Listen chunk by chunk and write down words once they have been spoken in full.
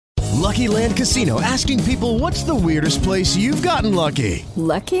Lucky Land Casino, asking people, what's the weirdest place you've gotten lucky?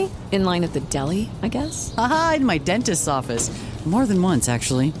 Lucky? In line at the deli, I guess? Aha, in my dentist's office. More than once,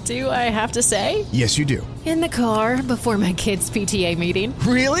 actually. Do I have to say? Yes, you do. In the car before my kids' PTA meeting.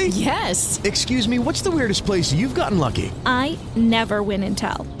 Really? Yes. Excuse me, what's the weirdest place you've gotten lucky? I never win and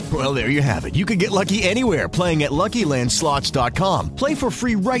tell. Well, there you have it. You can get lucky anywhere, playing at LuckyLandSlots.com. Play for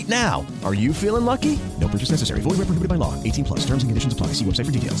free right now. Are you feeling lucky? No purchase necessary. Void where prohibited by law. 18 plus. Terms and conditions apply. See website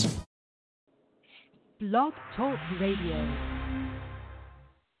for details. Blog Talk Radio.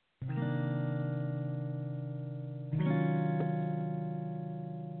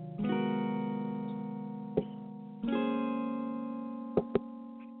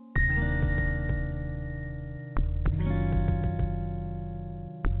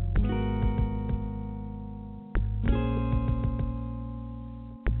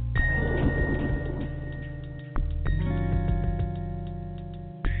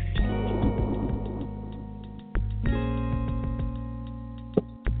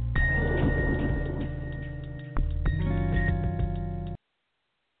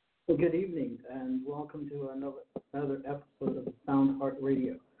 Good evening, and welcome to another episode of Sound Heart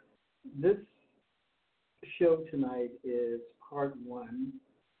Radio. This show tonight is part one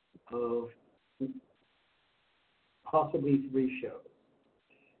of possibly 3 shows.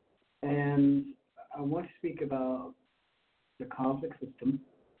 And I want to speak about the cosmic system,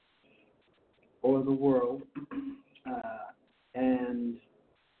 or the world, and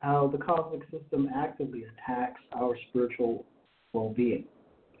how the cosmic system actively attacks our spiritual well-being.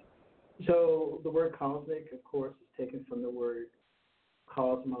 So the word cosmic, of course, is taken from the word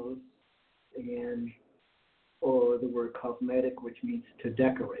cosmos or the word cosmetic, which means to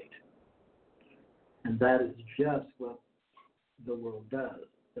decorate. And that is just what the world does.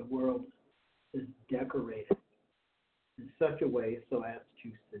 The world is decorated in such a way so as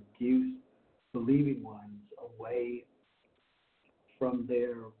to seduce believing ones away from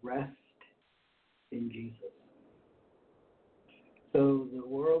their rest in Jesus. So the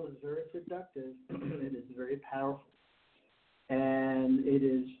world is very seductive, it is very powerful, and it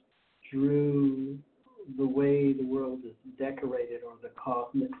is through the way the world is decorated, or the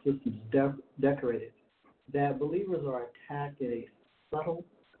cosmic system is decorated, that believers are attacked in a subtle,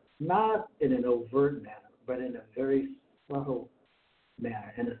 not in an overt manner, but in a very subtle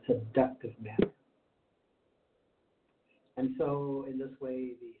manner, in a seductive manner. And so in this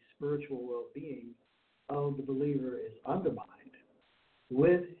way, the spiritual well-being of the believer is undermined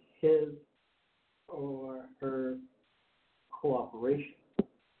with his or her cooperation.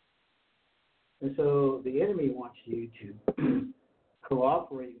 And so the enemy wants you to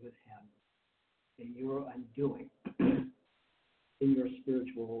cooperate with him in your undoing, in your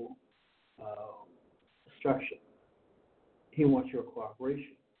spiritual destruction. He wants your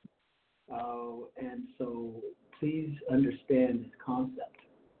cooperation. And so please understand this concept.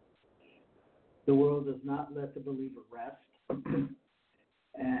 The world does not let the believer rest.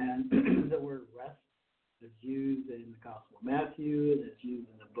 And the word rest is used in the Gospel of Matthew, and it's used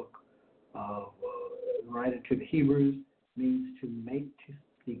in the book of writer to the Hebrews, means to make to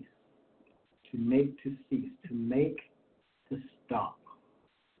cease, to make to cease, to make to stop.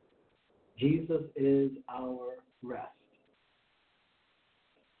 Jesus is our rest.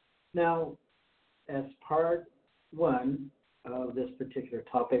 Now, as part one of this particular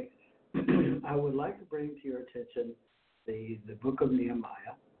topic, I would like to bring to your attention the book of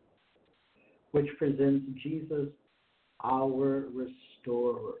Nehemiah, which presents Jesus, our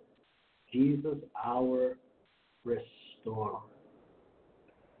restorer. Jesus, our restorer.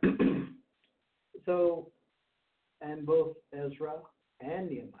 So, and both Ezra and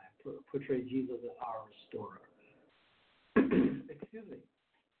Nehemiah portray Jesus as our restorer. Excuse me.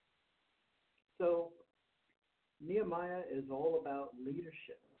 So, Nehemiah is all about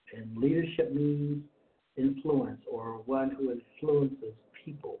leadership, and leadership means influence, or one who influences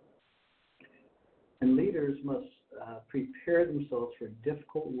people. And leaders must prepare themselves for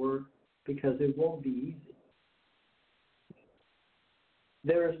difficult work, because it won't be easy.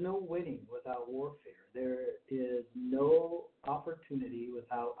 There is no winning without warfare. There is no opportunity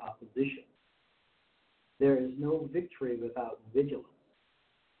without opposition. There is no victory without vigilance.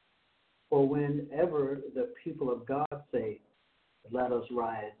 For whenever the people of God say, "Let us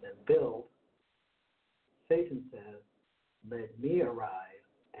rise and build," Satan says, "Let me arise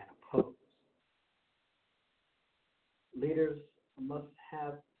and oppose." Leaders must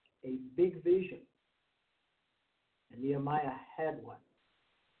have a big vision, and Nehemiah had one.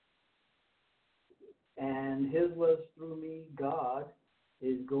 And his was, "Through me, God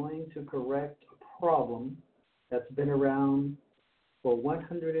is going to correct a problem that's been around for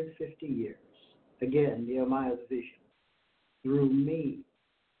 150 years. Again, Nehemiah's vision. Through me,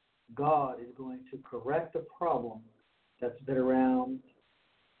 God is going to correct a problem that's been around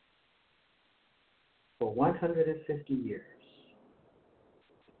for 150 years.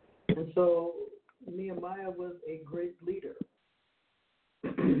 And so Nehemiah was a great leader.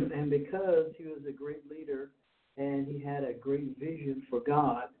 And because he was a great leader and he had a great vision for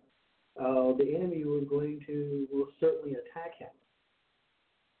God, the enemy will certainly attack him.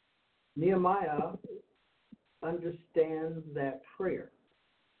 Nehemiah understands that prayer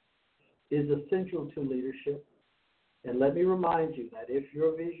is essential to leadership. And let me remind you that if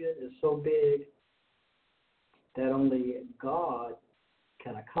your vision is so big that only God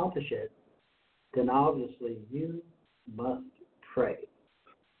can accomplish it, then obviously you must pray.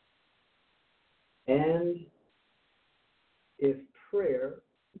 And if prayer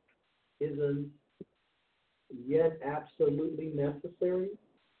isn't yet absolutely necessary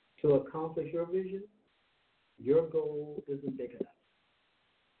to accomplish your vision, your goal isn't big enough.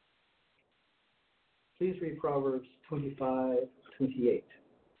 Please read Proverbs 25:28.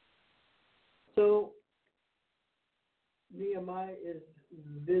 So Nehemiah is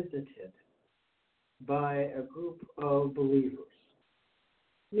visited by a group of believers.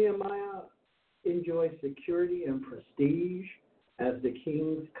 Nehemiah enjoys security and prestige as the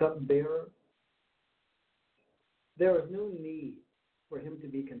king's cupbearer. There is no need for him to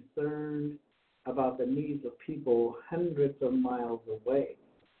be concerned about the needs of people hundreds of miles away.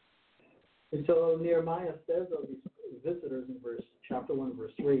 And so Nehemiah says of these visitors in chapter 1,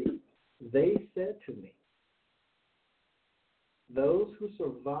 verse 3, they said to me, those who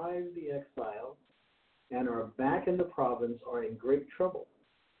survived the exile and are back in the province are in great trouble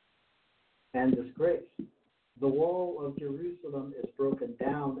and disgrace. The wall of Jerusalem is broken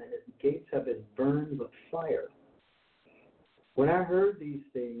down and its gates have been burned with fire. When I heard these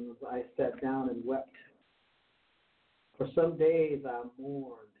things, I sat down and wept. For some days I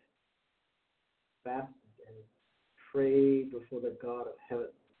mourned, fasted, and prayed before the God of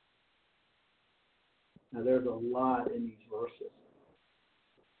heaven. Now there's a lot in these verses.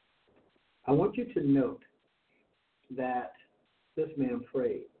 I want you to note that this man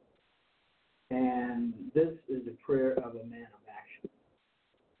prayed. And this is the prayer of a man of action.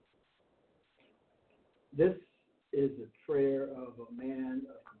 This is the prayer of a man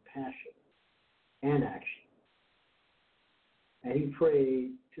of compassion and action. And he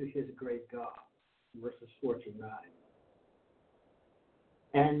prayed to his great God, verses 14:9.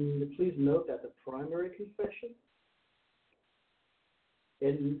 And please note that the primary confession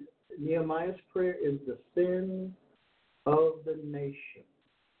in Nehemiah's prayer is the sin of the nation.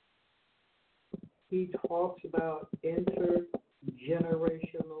 He talks about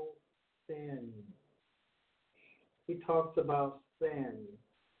intergenerational sin. He talks about sin,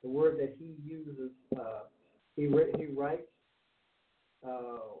 the word that he uses. He writes,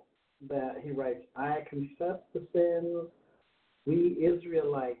 I confess the sins we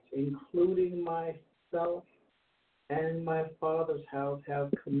Israelites, including myself and my father's house,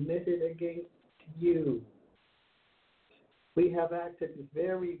 have committed against you. We have acted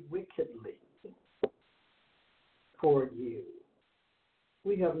very wickedly toward you.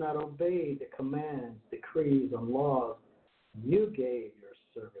 We have not obeyed the commands, decrees, and laws you gave your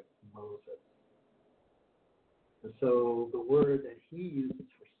servant Moses. And so the word that he uses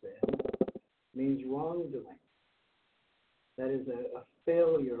for sin means wrongdoing. That is a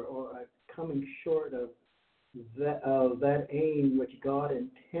failure or a coming short of that aim which God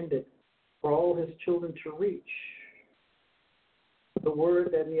intended for all his children to reach. The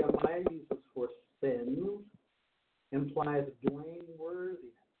word that Nehemiah uses for sin implies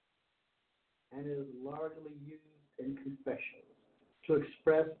blameworthiness and is largely used in confessions to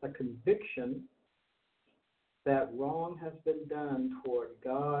express a conviction that wrong has been done toward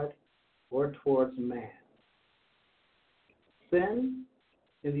God or towards man. Sin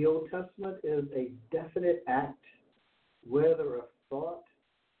in the Old Testament is a definite act, whether of thought,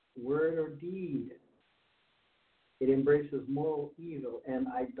 word, or deed. It embraces moral evil and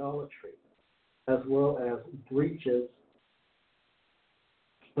idolatry, as well as breaches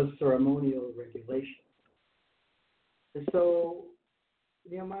of ceremonial regulations. And so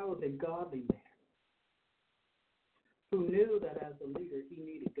Nehemiah was a godly man who knew that as a leader he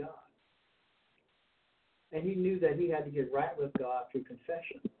needed God. And he knew that he had to get right with God through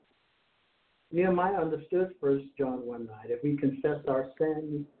confession. Nehemiah understood 1 John 1:9. If we confess our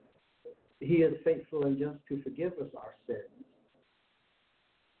sins, he is faithful and just to forgive us our sins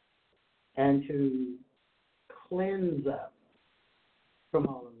and to cleanse us from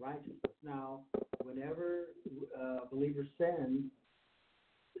all unrighteousness. Now, whenever believers sin,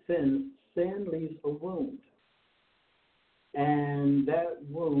 sin leaves a wound. And that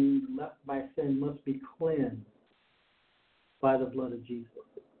wound left by sin must be cleansed by the blood of Jesus.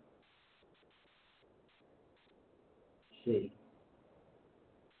 See,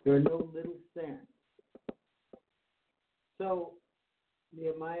 there are no little sins. So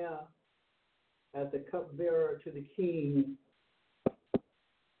Nehemiah, as the cupbearer to the king,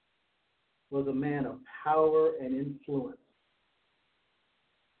 was a man of power and influence.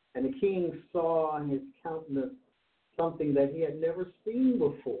 And the king saw in his countenance something that he had never seen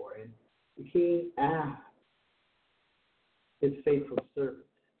before. And the king asked his faithful servant,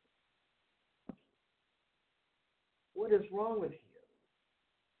 "What is wrong with you?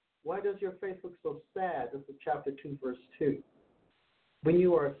 Why does your face look so sad?" This is chapter 2, verse 2. When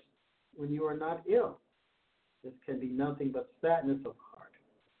you are not ill, this can be nothing but sadness of heart.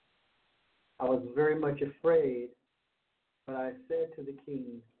 I was very much afraid, but I said to the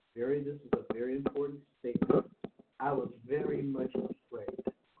king, this is a very important statement. I was very much afraid.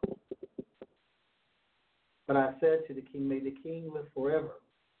 But I said to the king, "May the king live forever.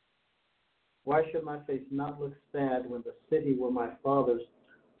 Why should my face not look sad when the city where my fathers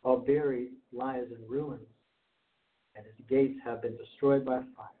are buried lies in ruins, and its gates have been destroyed by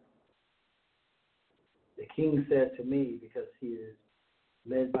fire?" The king said to me, because he is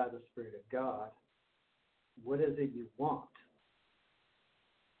led by the Spirit of God, "What is it you want?"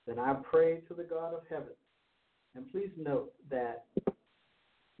 Then I prayed to the God of heaven. And please note that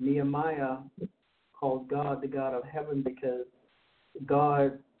Nehemiah called God the God of heaven because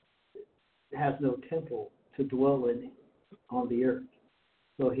God has no temple to dwell in on the earth.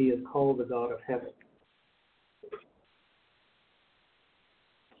 So he is called the God of heaven.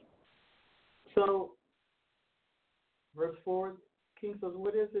 So, verse 4, king says,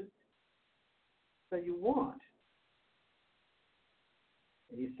 "What is it that you want?"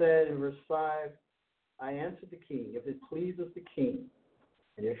 And he said in verse 5, "I answered the king, if it pleases the king,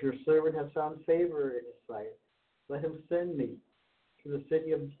 and if your servant has found favor in his sight, let him send me to the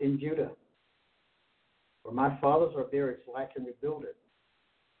city in Judah, where my fathers are buried, so I can rebuild it."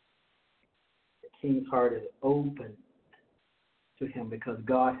 The king's heart is open to him because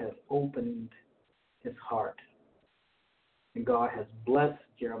God has opened his heart. And God has blessed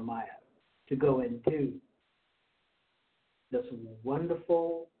Jeremiah to go and do this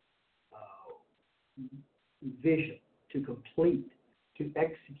wonderful vision, to complete, to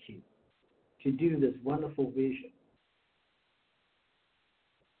execute, to do this wonderful vision.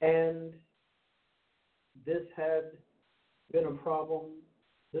 And this had been a problem.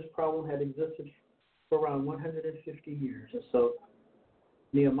 This problem had existed for around 150 years. And so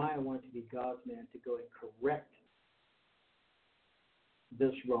Nehemiah wanted to be God's man to go and correct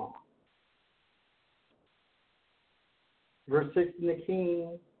this wrong. Verse 6, and the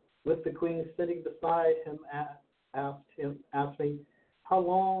king, with the queen sitting beside him, asked me, "How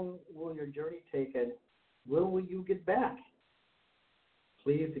long will your journey take, and when will you get back?"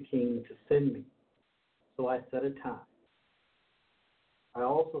 Please the king to send me. So I set a time. I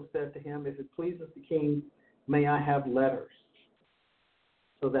also said to him, "If it pleases the king, may I have letters,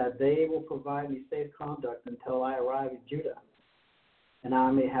 so that they will provide me safe conduct until I arrive in Judah, and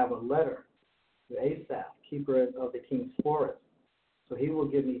I may have a letter to Asaph, keeper of the king's forest, so he will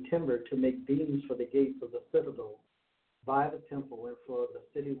give me timber to make beams for the gates of the citadel, by the temple, and for the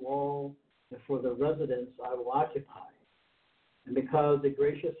city wall, and for the residence I will occupy. And because the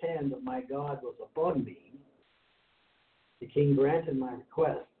gracious hand of my God was upon me, the king granted my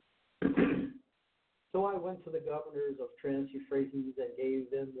request." So I went to the governors of Trans-Euphrates and gave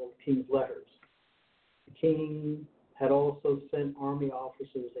them the king's letters. The king had also sent army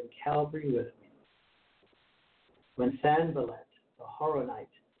officers and cavalry with me. When Sanballat, the Horonite,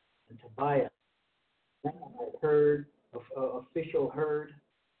 and Tobiah, official heard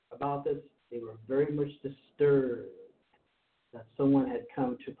about this, they were very much disturbed that someone had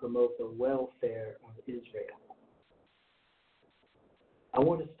come to promote the welfare of Israel. I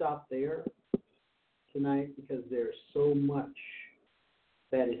want to stop there tonight because there's so much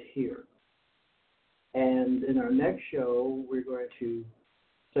that is here. And in our next show, we're going to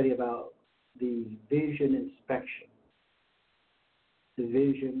study about the vision inspection, the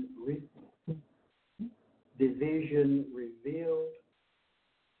vision revealed,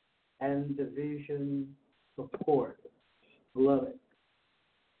 and the vision support. Beloved,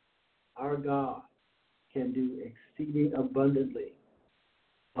 our God can do exceeding abundantly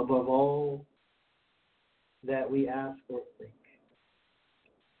above all that we ask or think.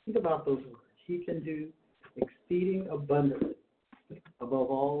 Think about those words. He can do exceeding abundantly above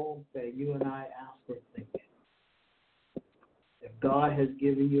all that you and I ask or think. If God has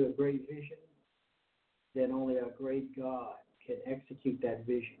given you a great vision, then only a great God can execute that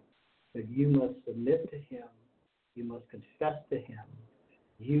vision. But you must submit to him. You must confess to him.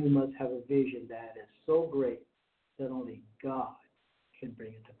 You must have a vision that is so great that only God can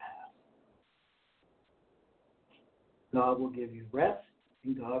bring it to pass. God will give you rest,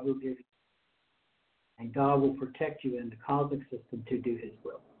 and God will protect you in the cosmic system to do his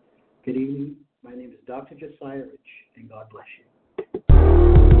will. Good evening. My name is Dr. Josiah Rich, and God bless you.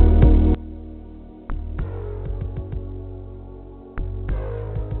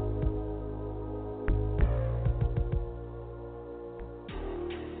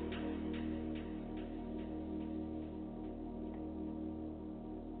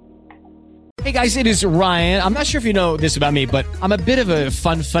 Hey guys, it is Ryan. I'm not sure if you know this about me, but I'm a bit of a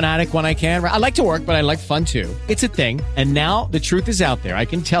fun fanatic when I can. I like to work, but I like fun too. It's a thing. And now the truth is out there. I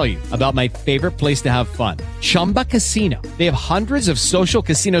can tell you about my favorite place to have fun. Chumba Casino. They have hundreds of social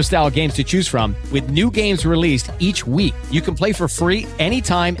casino style games to choose from with new games released each week. You can play for free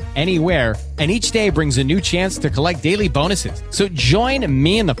anytime, anywhere. And each day brings a new chance to collect daily bonuses. So join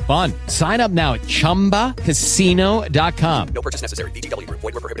me in the fun. Sign up now at ChumbaCasino.com. No purchase necessary. VGW Group.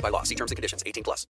 Void where prohibited by law. See terms and conditions. 18+.